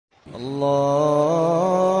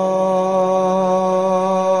الله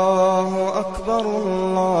أكبر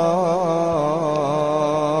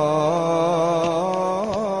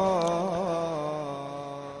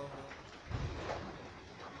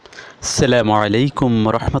আসসালামু আলাইকুম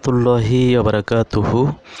রহমতুল্লাহি ওয়া বারাকাতুহু।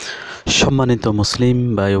 সম্মানিত মুসলিম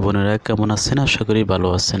ভাই বোনেরা, কেমন আছেন? আশা করি ভালো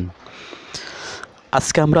আছেন।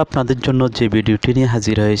 আজকে আমরা আপনাদের জন্য যে ভিডিওটি নিয়ে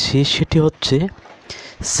হাজির হয়েছি সেটি হচ্ছে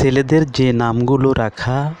ছেলেদের যে নামগুলো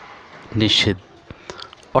রাখা নিষেধ।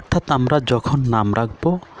 অর্থাৎ আমরা যখন নাম রাখব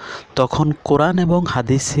তখন কোরআন এবং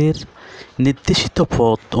হাদিসের নির্দেশিত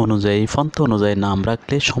পন্থা অনুযায়ী নাম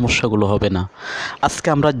রাখলে সমস্যাগুলো হবে না। আজকে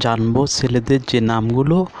আমরা জানব ছেলেদের যে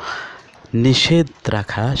নামগুলো নিষেধ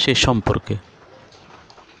রাখা সে সম্পর্কে।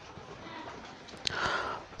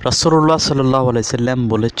 রাসূলুল্লাহ সাল্লাল্লাহু আলাইহি সাল্লাম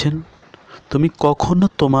বলেছেন, তুমি কখনো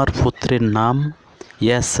তোমার পুত্রের নাম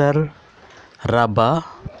ইয়াসার, রাবা,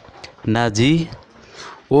 নাজি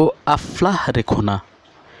ও আফলাহ রেখো না।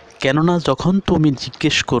 কেননা যখন তুমি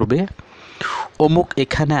জিজ্ঞেস করবে অমুক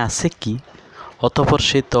এখানে আছে কি, অতঃপর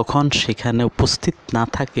সে তখন সেখানে উপস্থিত না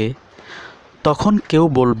থাকে, তখন কেউ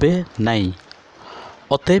বলবে নাই।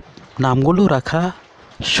 অতএব নামগুলো রাখা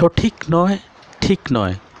সঠিক নয়, ঠিক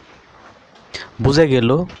নয়। বুঝে গেল?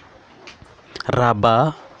 রাবা,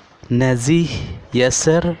 নাজি,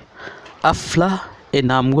 ইয়াসার, আফলাহ এই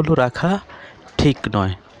নামগুলো রাখা ঠিক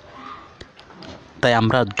নয়। তাই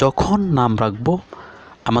আমরা যখন নাম রাখব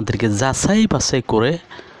আমাদেরকে যাচাই বাছাই করে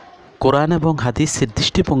কোরআন এবং হাদিসের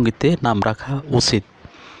দৃষ্টিভঙ্গিতে নাম রাখা উচিত।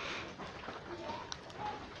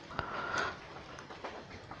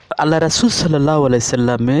 আল্লাহ রাসূল সাল্লাল্লাহু আলাইহি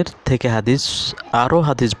সাল্লামের থেকে আরও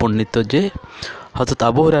হাদিস বর্ণিত যে হযরত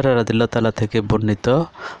আবু হুরায়রা রাদিয়াল্লাহু তাআলা থেকে বর্ণিত,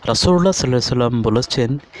 রাসূলুল্লাহ সাল্লাল্লাহু আলাইহি সাল্লাম বলেছেন,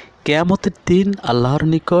 কিয়ামতের দিন আল্লাহর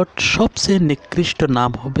নিকট সবচেয়ে নিকৃষ্ট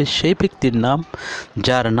নাম হবে সেই ব্যক্তির নাম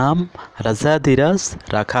যার নাম রাজাদিরাজ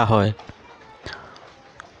রাখা হয়।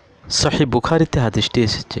 সহিহ বুখারীতে হাদিসটি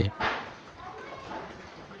এসেছে।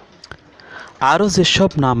 আরও যেসব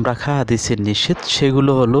নাম রাখা হাদিসের নিষেধ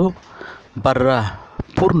সেগুলো হলো বাররা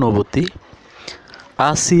পূর্ণবতী,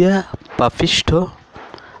 আসিয়া পাপিষ্ঠ,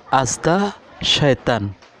 আজদা শয়তান।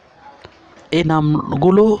 এই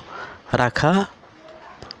নামগুলো রাখা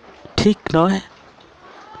ঠিক নয়।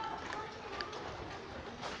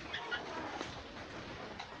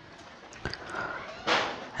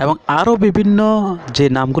 এবং আরও বিভিন্ন যে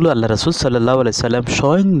নামগুলো আল্লাহ রাসূল সাল্লাল্লাহু আলাইহি সাল্লাম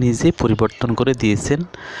স্বয়ং নিজে পরিবর্তন করে দিয়েছেন।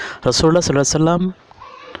 রাসূলুল্লাহ সাল্লাল্লাহু আলাইহি সাল্লাম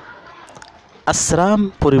আসরাম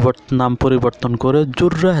নাম পরিবর্তন করে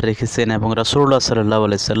জুররাহ রেখেছেন, এবং রাসূলুল্লাহ সাল্লাল্লাহু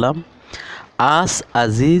আলাইহি সাল্লাম আস,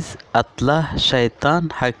 আজিজ, আতলাহ, শয়তান,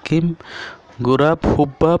 হাকিম, গুরাব,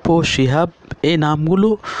 হুব্বাব ও শিহাব এই নামগুলো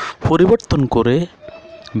পরিবর্তন করে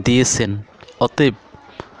দিয়েছেন। অতএব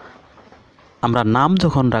আমরা নাম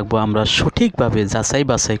যখন রাখবো আমরা সঠিকভাবে যাচাই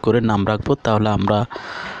বাছাই করে নাম রাখবো, তাহলে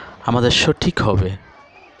আমাদের সঠিক হবে।